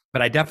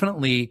 But I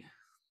definitely,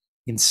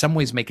 in some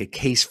ways, make a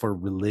case for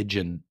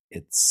religion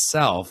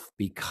itself,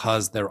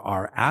 because there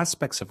are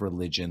aspects of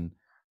religion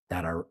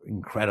that are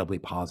incredibly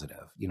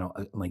positive.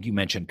 Like you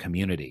mentioned,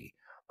 community,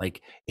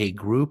 like a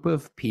group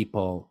of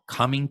people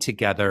coming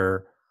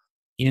together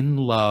in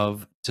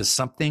love to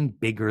something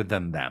bigger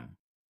than them.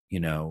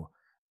 You know,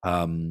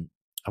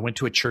 I went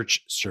to a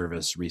church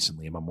service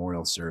recently, a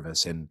memorial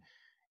service, and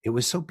it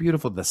was so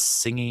beautiful. The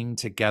singing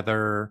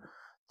together,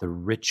 the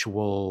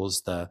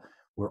rituals,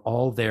 we're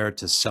all there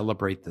to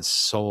celebrate the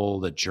soul,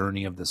 the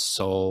journey of the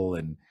soul,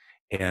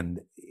 and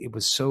it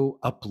was so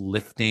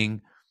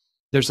uplifting.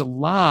 There's a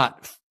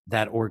lot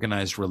that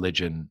organized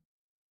religion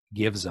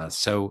gives us.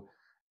 So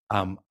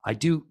I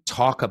do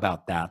talk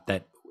about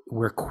that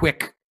we're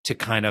quick to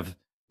kind of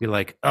be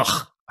like,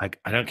 ugh, I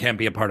can't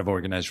be a part of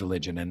organized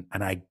religion.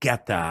 And I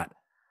get that,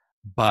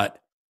 but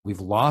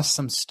we've lost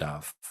some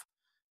stuff,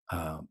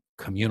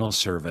 communal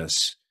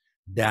service,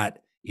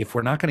 that if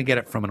we're not going to get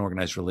it from an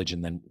organized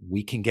religion, then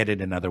we can get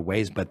it in other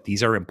ways. But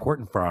these are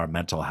important for our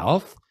mental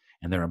health,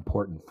 and they're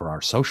important for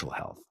our social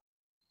health.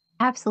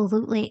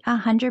 Absolutely,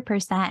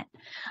 100%.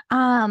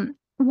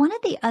 One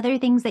of the other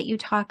things that you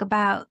talk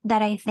about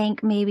that I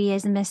think maybe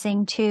is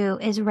missing too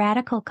is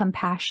radical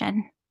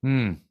compassion.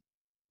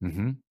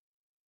 Mm-hmm.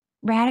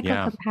 Radical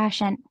Yeah.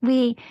 compassion.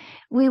 We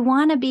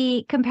want to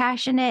be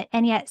compassionate,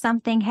 and yet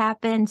something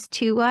happens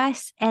to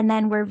us, and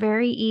then we're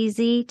very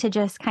easy to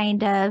just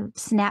kind of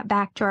snap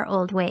back to our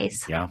old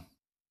ways.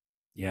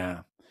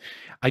 Yeah.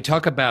 I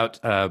talk about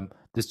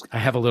this. I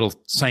have a little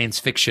science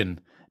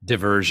fiction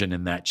diversion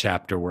in that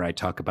chapter where I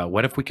talk about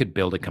what if we could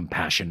build a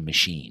compassion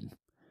machine,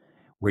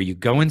 where you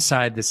go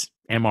inside this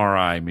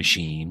MRI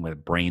machine with a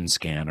brain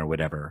scan or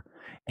whatever,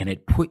 and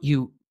it put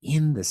you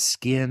in the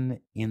skin,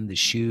 in the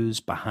shoes,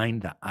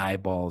 behind the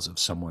eyeballs of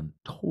someone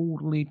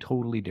totally,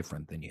 totally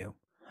different than you.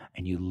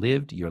 And you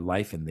lived your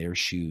life in their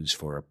shoes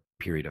for a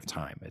period of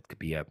time. It could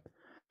be a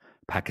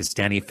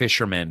Pakistani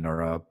fisherman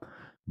or a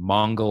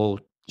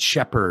Mongol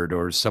shepherd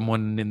or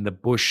someone in the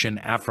bush in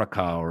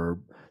Africa or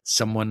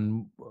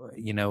someone,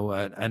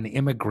 an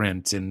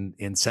immigrant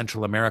in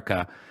Central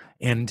America,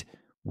 and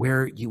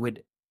where you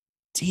would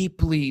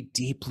deeply,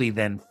 deeply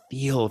then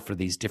feel for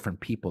these different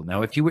people.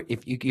 Now, if you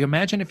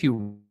imagine if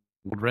you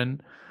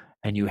children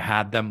and you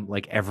had them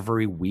like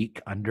every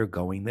week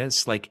undergoing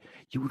this, like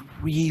you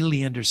would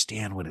really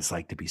understand what it's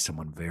like to be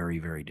someone very,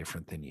 very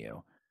different than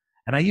you.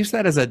 And I use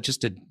that as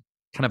just a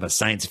kind of a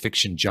science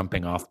fiction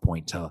jumping off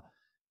point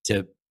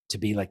to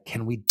be like,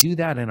 can we do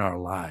that in our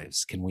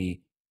lives? Can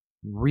we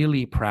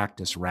really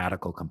practice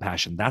radical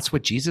compassion? That's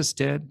what Jesus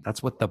did.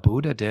 That's what the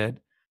Buddha did.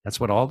 That's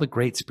what all the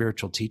great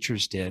spiritual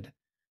teachers did.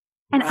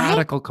 And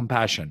radical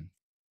compassion.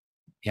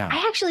 Yeah.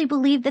 I actually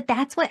believe that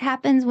that's what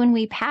happens when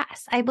we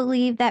pass. I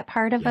believe that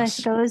part of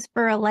us goes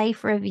for a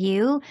life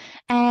review,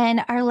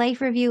 and our life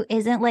review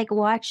isn't like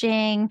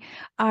watching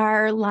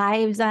our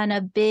lives on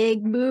a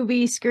big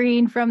movie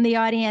screen from the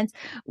audience.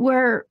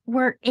 We're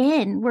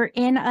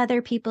in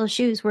other people's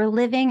shoes. We're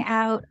living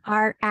out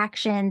our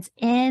actions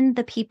in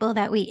the people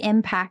that we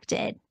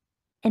impacted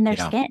in their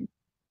skin.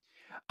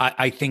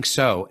 I think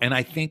so. And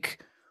I think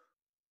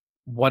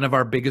one of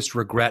our biggest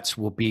regrets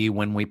will be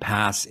when we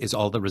pass is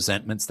all the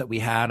resentments that we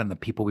had and the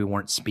people we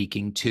weren't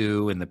speaking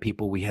to and the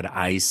people we had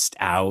iced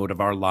out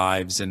of our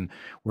lives and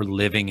were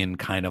living in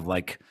kind of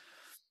like,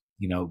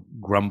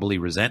 grumbly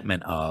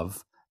resentment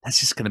of. That's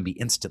just going to be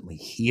instantly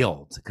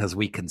healed because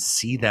we can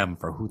see them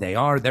for who they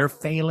are, their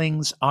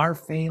failings, our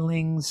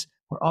failings.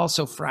 We're all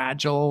so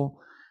fragile.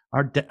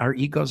 Our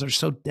egos are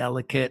so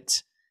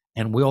delicate,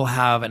 and we'll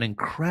have an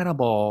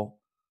incredible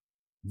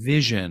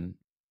vision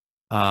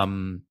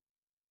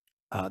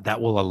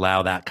that will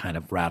allow that kind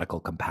of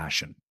radical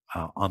compassion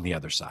on the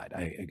other side.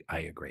 I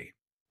agree.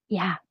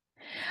 Yeah.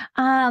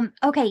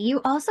 Okay.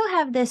 You also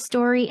have this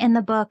story in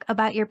the book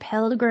about your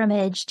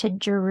pilgrimage to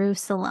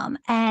Jerusalem,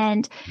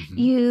 and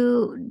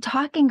you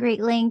talk in great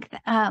length.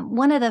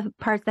 One of the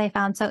parts that I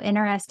found so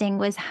interesting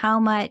was how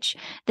much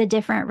the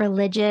different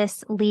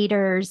religious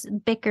leaders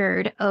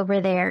bickered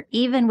over there,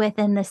 even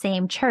within the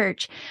same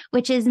church,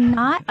 which is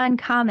not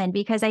uncommon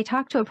because I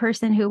talked to a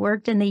person who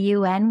worked in the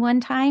UN one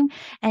time,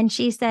 and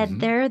she said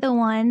they're the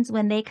ones,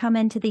 when they come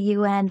into the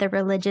UN, the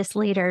religious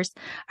leaders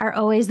are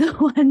always the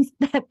ones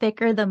that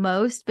bicker the most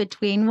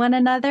between one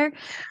another.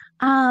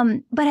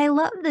 But I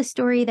love the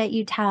story that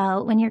you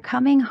tell when you're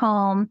coming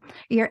home,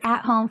 you're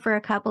at home for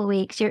a couple of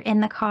weeks, you're in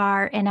the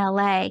car in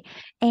LA,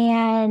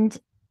 and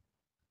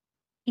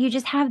you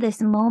just have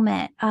this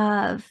moment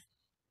of,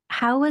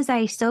 how was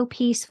I so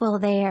peaceful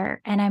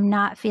there and I'm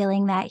not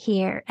feeling that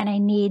here? And I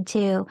need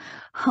to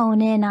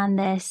hone in on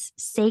this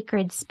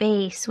sacred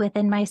space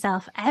within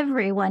myself.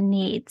 Everyone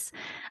needs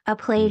a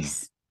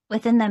place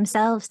within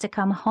themselves to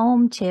come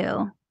home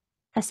to,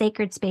 a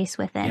sacred space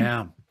within.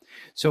 Yeah.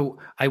 So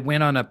I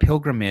went on a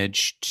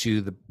pilgrimage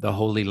to the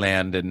Holy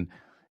Land, and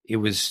it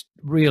was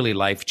really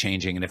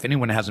life-changing. And if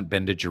anyone hasn't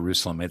been to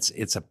Jerusalem,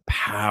 it's a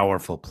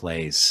powerful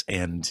place.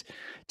 And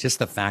just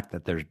the fact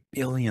that there's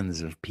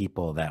billions of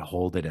people that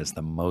hold it as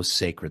the most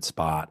sacred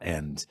spot.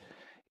 And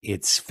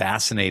it's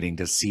fascinating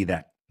to see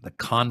that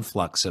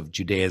conflux of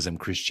Judaism,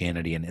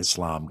 Christianity, and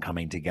Islam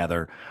coming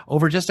together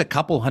over just a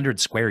couple hundred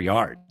square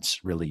yards.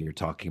 Really, you're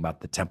talking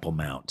about the Temple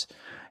Mount,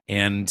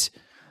 and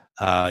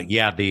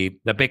the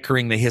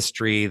bickering, the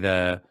history,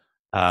 the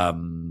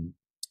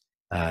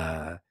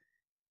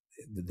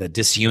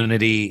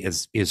disunity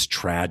is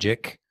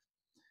tragic.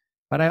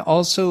 But I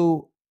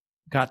also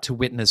got to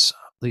witness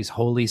these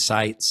holy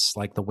sites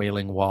like the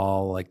Wailing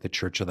Wall, like the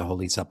Church of the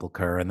Holy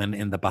Sepulchre, and then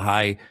in the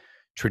Baha'i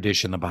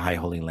tradition, the Baha'i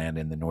Holy Land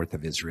in the north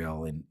of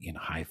Israel, in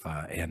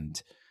Haifa,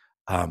 and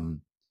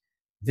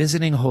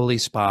visiting holy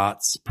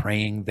spots,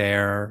 praying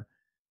there,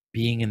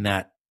 being in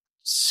that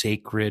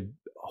sacred,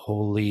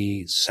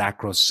 holy,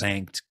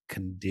 sacrosanct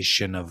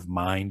condition of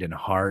mind and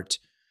heart,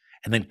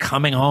 and then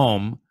coming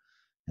home,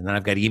 and then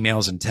I've got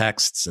emails and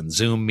texts and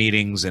Zoom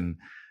meetings and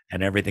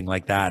everything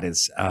like that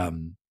is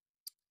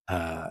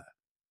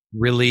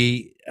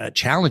really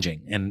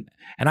challenging. And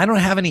I don't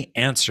have any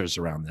answers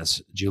around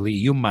this, Julie.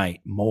 You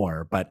might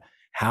more, but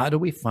how do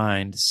we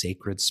find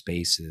sacred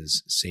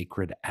spaces,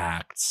 sacred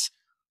acts,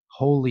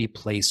 holy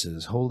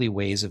places, holy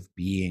ways of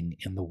being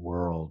in the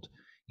world,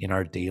 in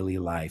our daily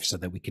life, so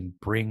that we can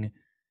bring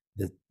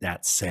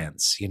that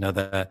sense? You know,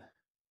 the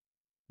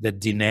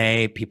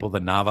Diné people, the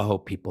Navajo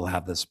people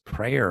have this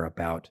prayer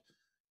about,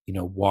 you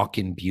know, walk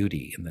in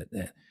beauty. And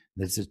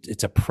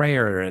it's a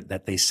prayer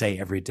that they say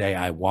every day.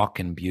 I walk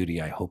in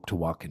beauty. I hope to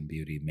walk in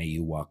beauty. May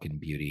you walk in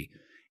beauty.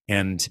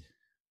 And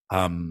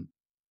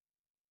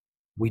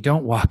we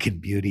don't walk in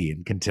beauty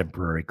in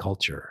contemporary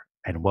culture.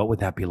 And what would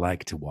that be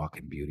like to walk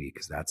in beauty?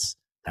 Because that's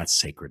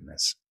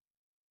sacredness.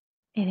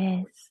 It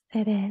is.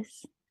 It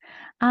is.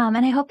 And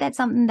I hope that's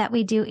something that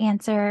we do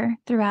answer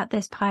throughout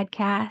this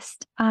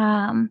podcast.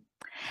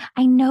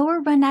 I know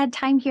we're running out of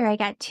time here. I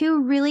got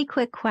two really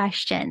quick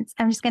questions.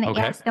 I'm just going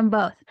to ask them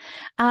both.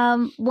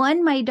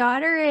 One, my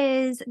daughter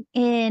is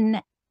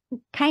in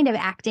kind of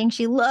acting.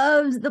 She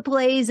loves the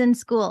plays in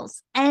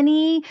schools.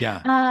 Any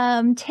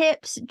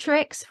tips,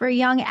 tricks for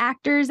young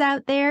actors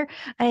out there,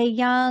 a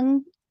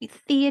young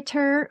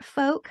theater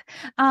folk?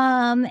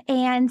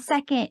 And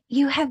second,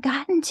 you have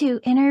gotten to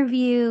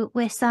interview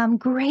with some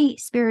great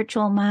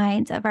spiritual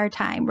minds of our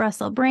time,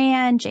 Russell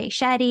Brand, Jay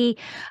Shetty,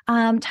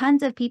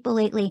 tons of people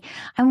lately.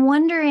 I'm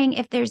wondering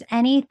if there's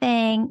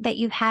anything that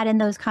you've had in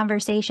those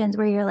conversations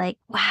where you're like,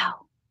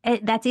 wow,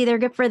 that's either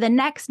good for the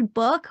next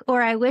book,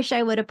 or I wish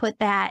I would have put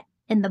that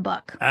in the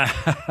book.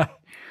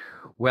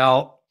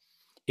 Well,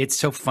 it's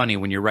so funny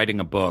when you're writing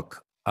a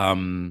book.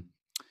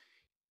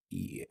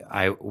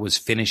 I was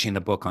finishing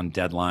the book on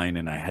deadline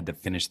and I had to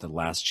finish the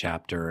last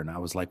chapter. And I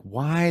was like,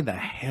 why the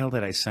hell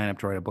did I sign up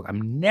to write a book?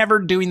 I'm never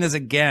doing this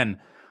again.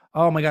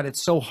 Oh my God,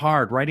 it's so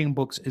hard. Writing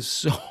books is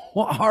so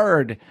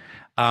hard.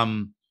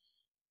 And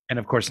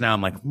of course now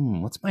I'm like,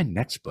 what's my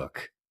next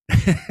book?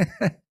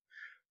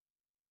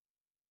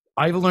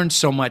 I've learned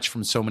so much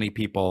from so many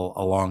people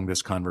along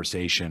this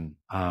conversation.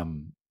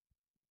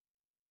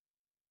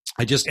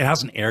 It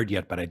hasn't aired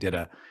yet, but I did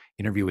a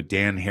interview with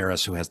Dan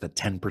Harris, who has the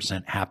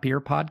 10% Happier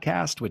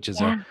podcast, which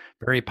is a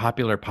very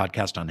popular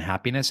podcast on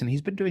happiness. And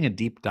he's been doing a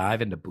deep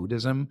dive into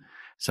Buddhism,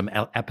 some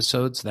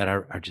episodes that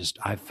are just,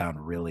 I've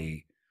found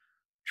really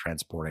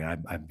transporting.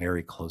 I'm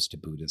very close to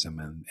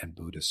Buddhism and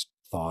Buddhist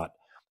thought.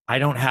 I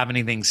don't have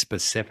anything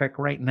specific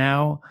right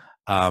now,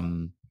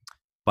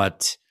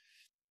 but,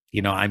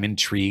 you know, I'm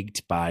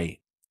intrigued by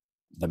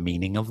the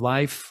meaning of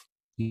life,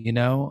 you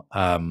know.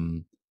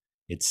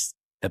 It's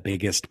the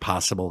biggest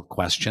possible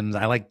questions.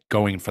 I like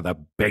going for the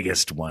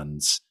biggest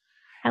ones.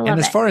 And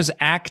as far as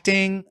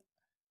acting,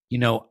 you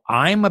know,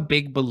 I'm a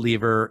big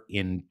believer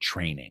in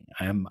training.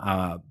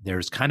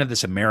 There's kind of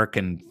this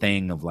American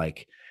thing of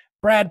like,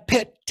 Brad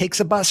Pitt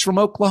takes a bus from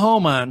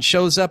Oklahoma and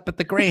shows up at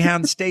the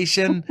Greyhound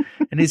station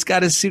and he's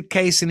got his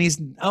suitcase and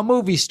he's a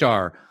movie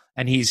star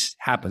and he's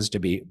happens to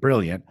be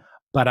brilliant.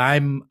 But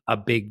I'm a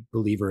big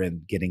believer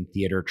in getting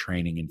theater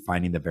training and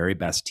finding the very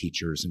best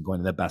teachers and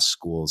going to the best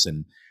schools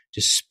and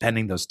just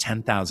spending those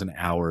 10,000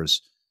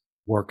 hours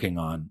working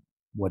on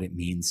what it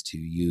means to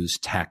use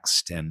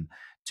text and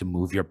to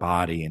move your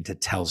body and to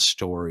tell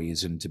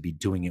stories and to be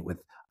doing it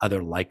with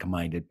other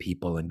like-minded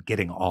people and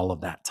getting all of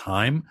that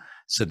time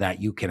so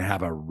that you can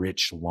have a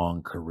rich,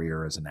 long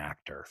career as an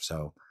actor.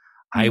 So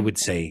I would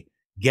say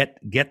get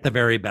the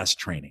very best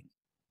training.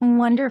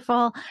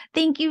 Wonderful.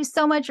 Thank you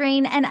so much,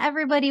 Rainn, and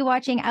everybody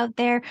watching out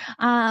there.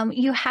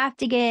 You have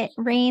to get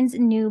Rainn's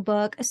new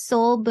book,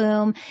 Soul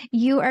Boom.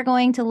 You are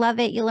going to love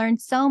it. You learn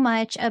so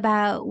much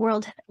about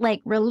world,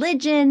 like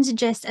religions,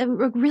 just a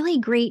really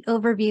great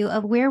overview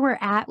of where we're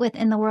at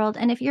within the world.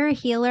 And if you're a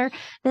healer,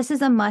 this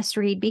is a must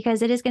read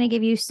because it is going to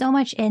give you so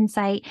much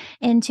insight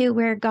into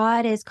where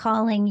God is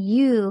calling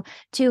you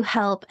to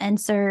help and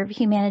serve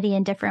humanity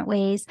in different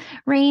ways.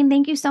 Rainn,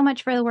 thank you so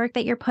much for the work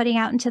that you're putting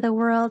out into the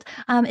world.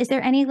 Is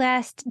there any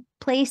last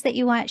place that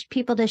you want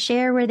people to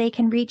share where they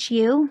can reach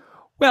you?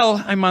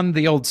 Well, I'm on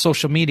the old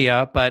social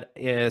media, but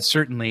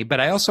certainly. But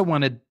I also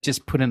want to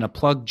just put in a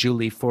plug,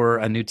 Julie, for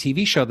a new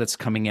TV show that's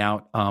coming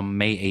out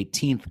May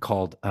 18th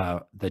called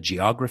The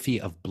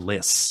Geography of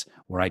Bliss,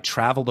 where I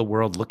travel the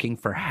world looking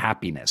for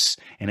happiness.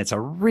 And it's a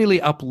really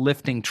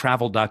uplifting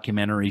travel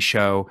documentary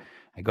show.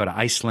 I go to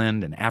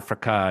Iceland and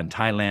Africa and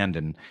Thailand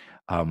and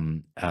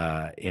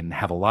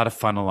have a lot of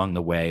fun along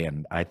the way.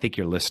 And I think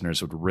your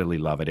listeners would really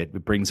love it. It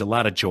brings a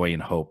lot of joy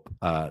and hope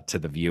to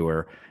the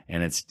viewer,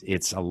 and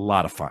it's a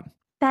lot of fun.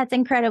 That's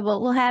incredible.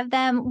 We'll have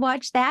them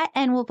watch that,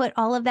 and we'll put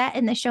all of that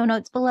in the show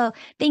notes below.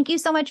 Thank you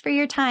so much for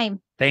your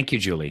time. Thank you,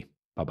 Julie.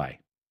 Bye-bye.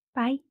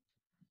 Bye.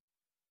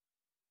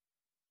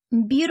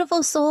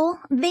 Beautiful soul,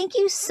 thank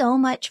you so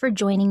much for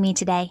joining me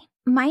today.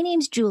 My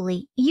name's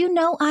Julie. You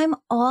know I'm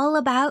all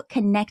about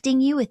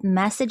connecting you with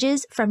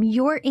messages from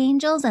your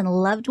angels and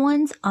loved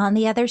ones on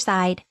the other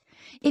side.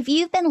 If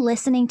you've been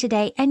listening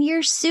today and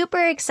you're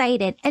super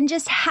excited and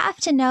just have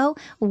to know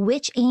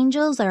which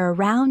angels are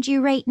around you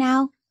right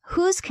now,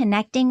 who's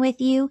connecting with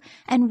you,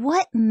 and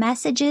what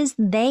messages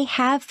they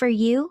have for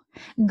you,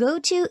 go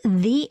to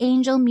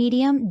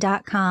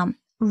theangelmedium.com.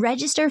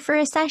 Register for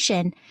a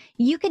session.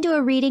 You can do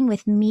a reading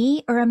with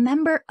me or a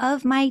member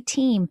of my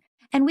team,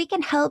 and we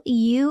can help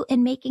you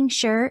in making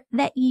sure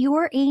that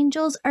your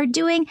angels are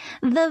doing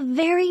the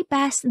very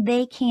best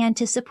they can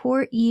to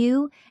support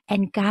you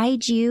and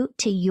guide you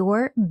to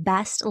your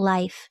best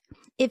life.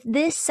 If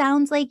this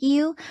sounds like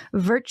you,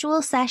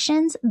 virtual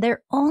sessions,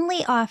 they're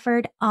only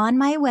offered on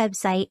my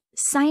website.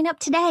 Sign up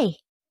today.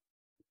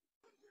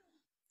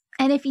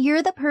 And if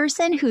you're the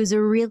person who's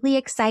really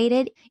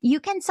excited, you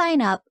can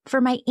sign up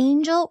for my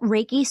Angel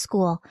Reiki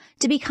School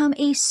to become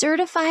a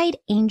certified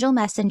angel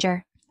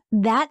messenger.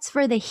 That's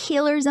for the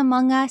healers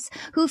among us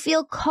who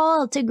feel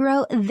called to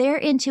grow their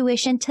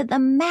intuition to the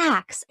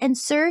max and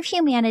serve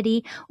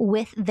humanity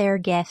with their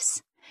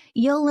gifts.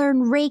 You'll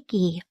learn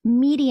Reiki,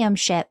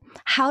 mediumship,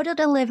 how to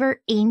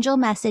deliver angel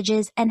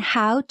messages, and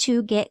how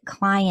to get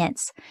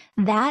clients.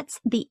 That's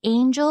the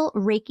Angel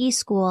Reiki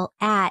School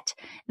at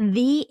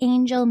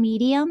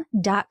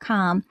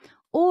theangelmedium.com,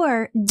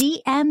 or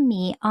DM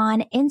me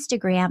on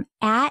Instagram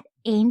at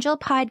Angel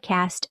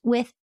Podcast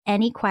with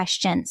any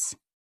questions.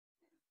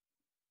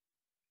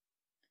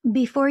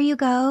 Before you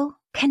go,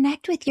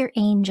 connect with your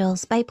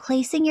angels by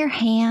placing your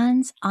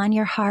hands on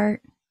your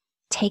heart.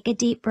 Take a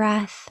deep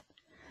breath.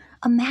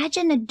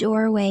 Imagine a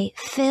doorway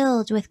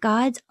filled with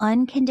God's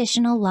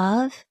unconditional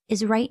love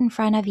is right in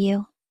front of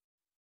you.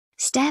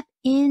 Step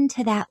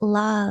into that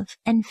love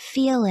and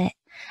feel it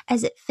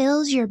as it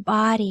fills your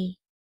body,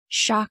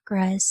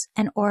 chakras,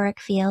 and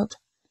auric field.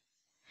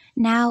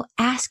 Now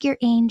ask your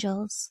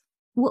angels,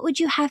 what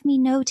would you have me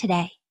know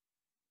today?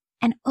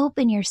 And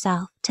open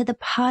yourself to the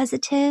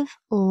positive,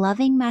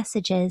 loving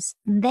messages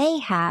they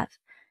have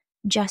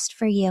just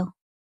for you.